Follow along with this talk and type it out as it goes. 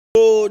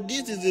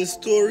this is a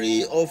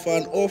story of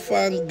an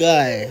orphan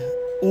guy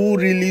who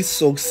really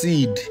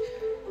succeed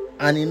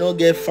and he not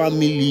get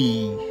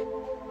family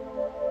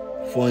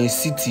for his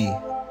city.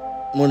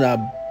 Mona,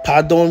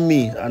 pardon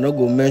me, I not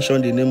go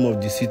mention the name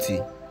of the city.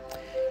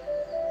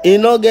 He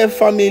not get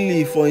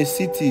family for his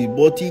city,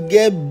 but he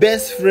get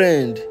best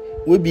friend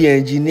wey be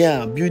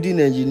engineer, building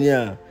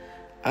engineer,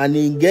 and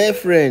him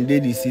girlfriend dey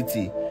the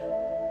city.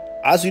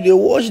 As you dey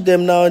watch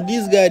them now,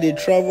 this guy dey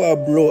travel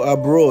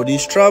abroad.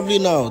 He's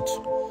traveling out,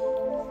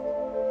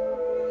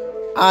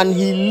 and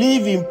he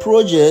live in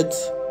project.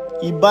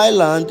 He buy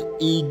land.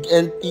 He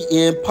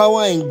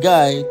empower him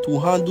guy to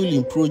handle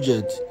him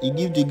project. He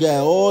give the guy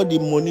all the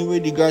money wey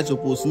the guy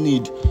suppose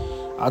need,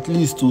 at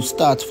least to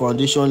start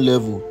foundation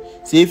level.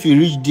 Say if he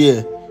reach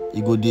there,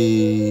 he go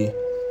dey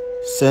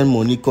send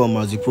money come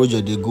as the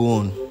project dey go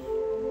on.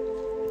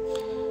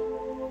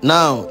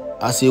 Now,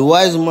 as a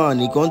wise man,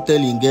 he can't tell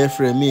him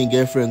girlfriend, me and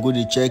girlfriend go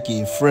to check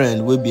him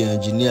friend will be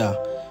engineer.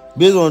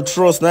 Based on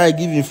trust, now I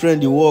give him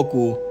friend the work.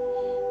 Oh,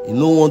 he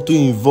don't want to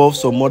involve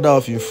some other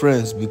of his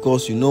friends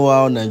because you know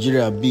how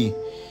Nigeria be.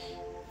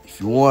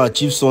 If you want to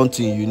achieve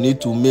something, you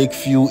need to make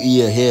few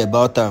hear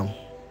about them.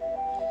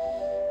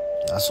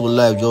 That's what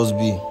life just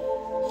be.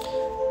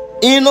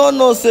 He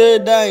no say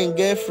that him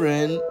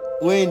girlfriend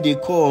when they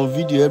call on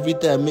video every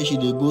time, make sure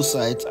they go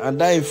site, and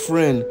that him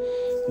friend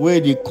where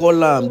they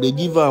call him, they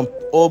give him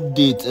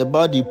update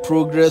about the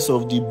progress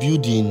of the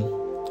building.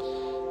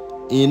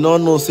 He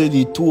no say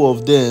the two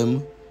of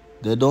them,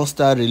 they don't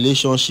start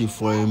relationship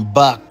for him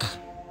back.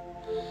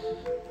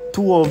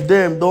 Two of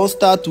them don't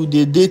start to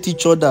they date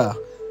each other.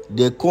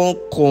 They can't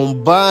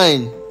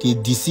combine, they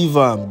deceive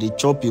him, they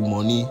chop him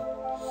money.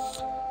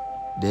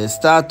 They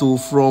start to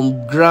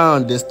from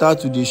ground, they start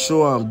to they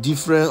show him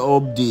different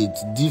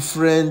updates,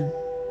 different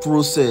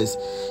process.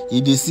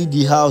 If they see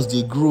the house,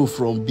 they grow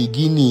from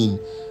beginning.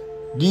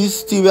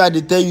 This thing where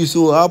they tell you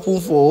so happen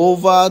for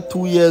over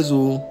 2 years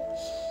old.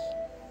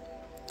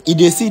 If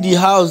they see the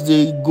house,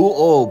 they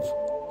go up.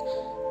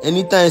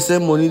 Anytime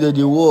send money that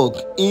they work.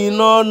 You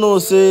no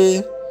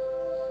say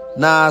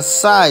na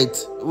site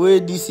where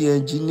this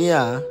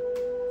engineer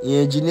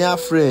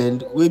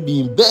friend will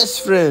be him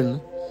best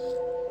friend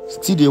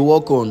still they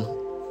work on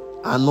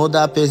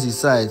another person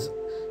side.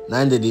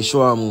 Now they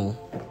show him.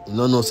 You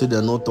no say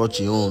they not touch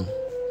your own.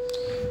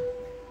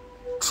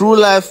 True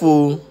life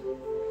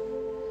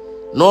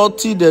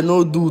nothing they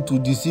no do to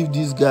deceive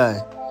this guy.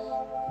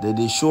 That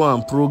they show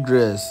him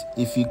progress.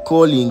 If he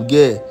call him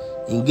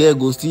girl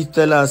go still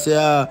tell her say,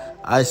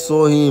 I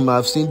saw him,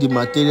 I've seen the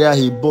material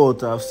he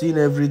bought, I've seen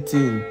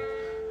everything,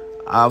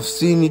 I've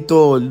seen it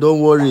all,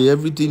 don't worry,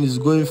 everything is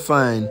going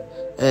fine.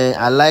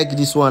 I like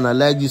this one, I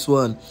like this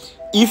one.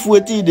 If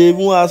waiting they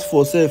even ask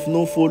for self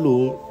no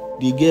follow,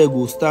 the girl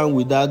go stand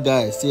with that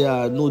guy, say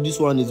no, this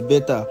one is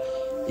better.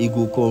 He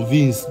go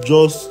convince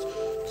just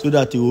so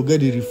that he will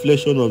get the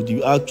reflection of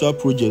the actual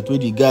project where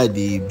the guy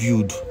they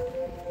build.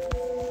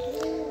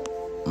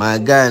 My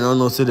guy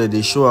no say that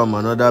they show him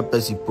another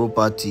person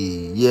property.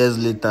 Years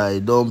later, he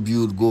don't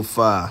build go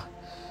far.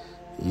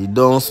 He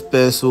don't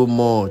spend so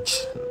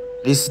much.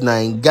 This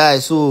nine guy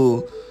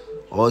so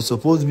or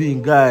supposed to be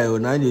in guy or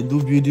now they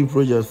do building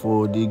project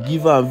for they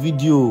give her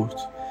videos.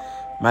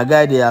 My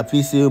guy they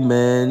happy say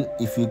man,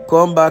 if he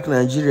come back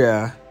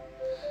Nigeria,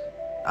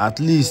 at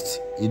least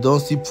he don't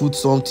still put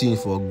something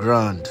for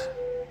ground.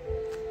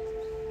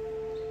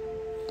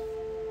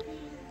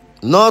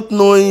 Not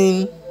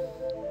knowing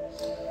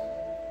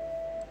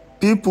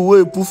people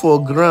wey put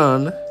for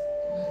ground,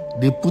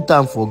 they put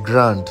them for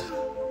ground.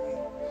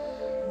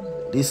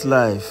 This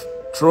life,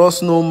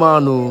 trust no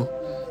man. Oh,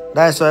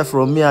 that's why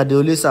from me I dey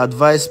always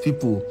advise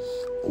people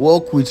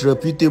work with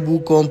reputable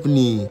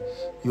company.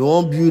 You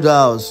want build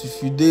house,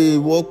 if you dey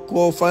work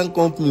find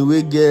company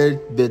wey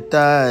get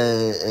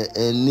better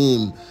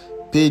name,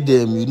 pay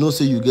them. You know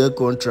say you get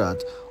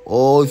contract,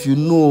 or if you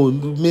know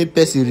make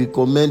person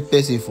recommend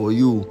person for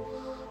you.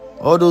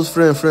 All those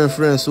friends.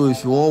 So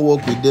if you want to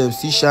work with them,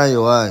 still shine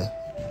your eye.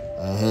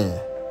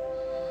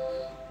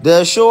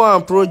 They show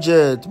and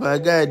project. My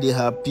guy, they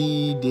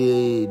happy.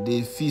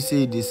 They feel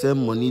say they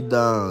send money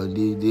down.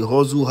 They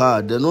hustle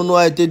hard. They don't know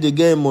how they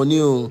get money.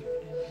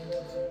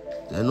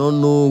 They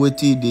don't know what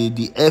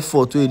the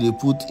effort where they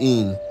put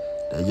in.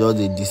 They just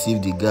they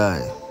deceive the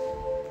guy.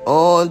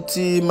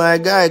 Until my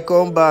guy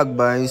come back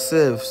by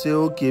himself, say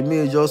okay,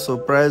 me just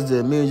surprise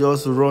them. Me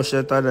just rush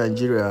enter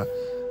Nigeria.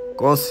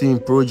 Come see him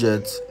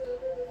project.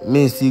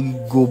 Me still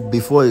go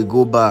before he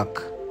go back.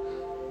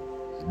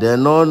 They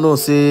no know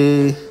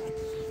say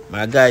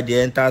my guy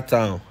they enter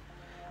town.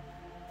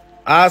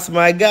 As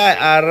my guy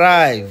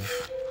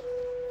arrive,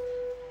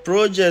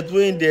 project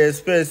when they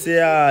expect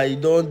say he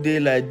don't dey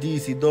like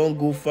this, he don't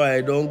go far,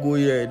 he don't go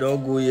here, he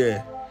don't go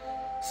here.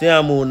 Say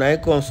I'm on I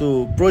come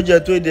so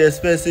project when they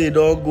expect say he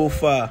don't go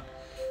far.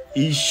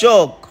 He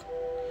shock.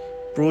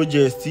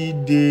 Project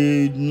still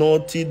dey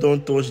nothing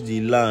don't touch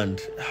the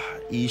land.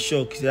 He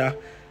shock. Say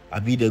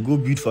abi they go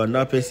build for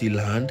another person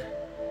land.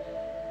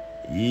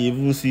 He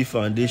even see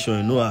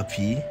foundation, no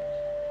happy.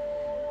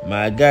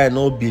 My guy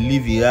no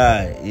believe e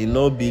eye, he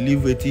no believe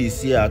wetin he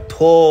see at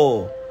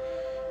all.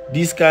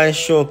 This kind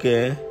shock,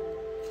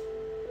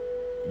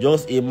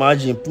 just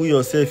imagine, put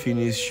yourself in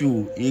his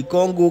shoe. He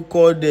can't go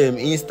call them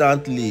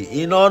instantly.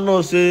 He no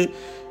know say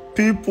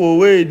people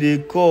wey dey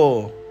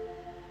call,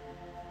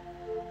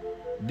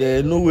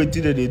 they know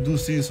wetin they do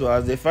since. So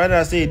as they find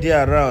out say they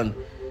around,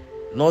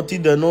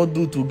 nothing they no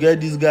do to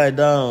get this guy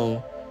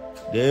down.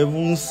 They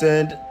even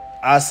send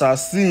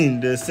assassin,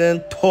 they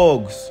send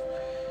thugs,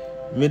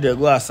 make they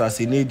go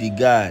assassinate the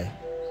guy.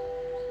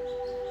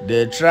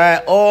 They try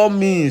all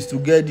means to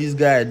get this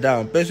guy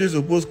down. Person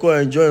suppose go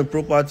enjoy him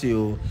property.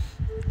 Oh.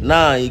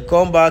 Now he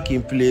come back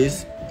in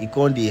place, he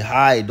come dey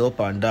hide up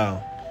and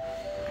down.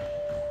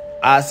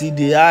 As he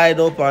dey hide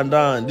up and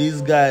down,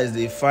 these guys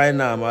dey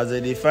find am. As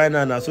they find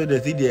am, so they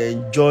think they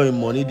enjoy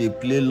money, they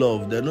play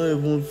love. They don't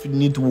even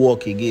need to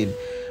work again.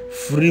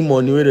 Free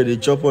money where they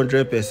chop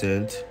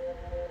 100%.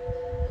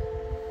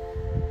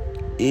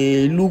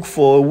 He look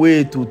for a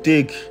way to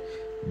take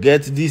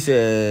get this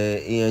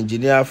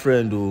engineer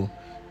friend. Oh,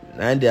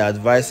 and the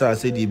advisor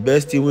say the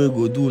best thing we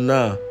go do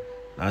now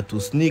na to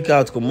sneak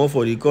out, comot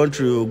for the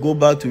country, or go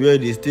back to where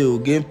they stay, or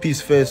gain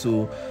peace first.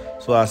 So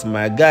as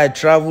my guy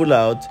travel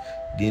out,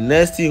 the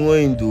next thing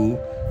wey him do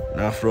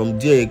na from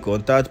there he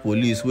contact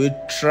police, wey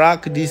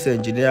track this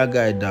engineer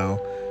guy down,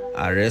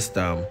 arrest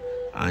am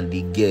and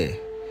the girl.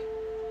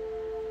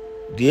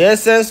 The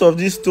essence of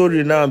this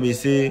story now be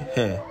say,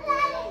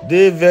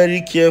 dey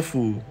very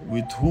careful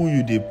with who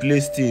you dey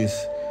place things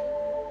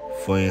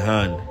for in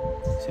hand.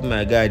 See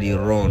my guy dey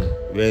run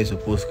where he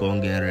suppose come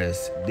get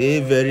rest.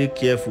 Dey very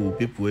careful with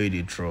people wey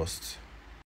dey trust.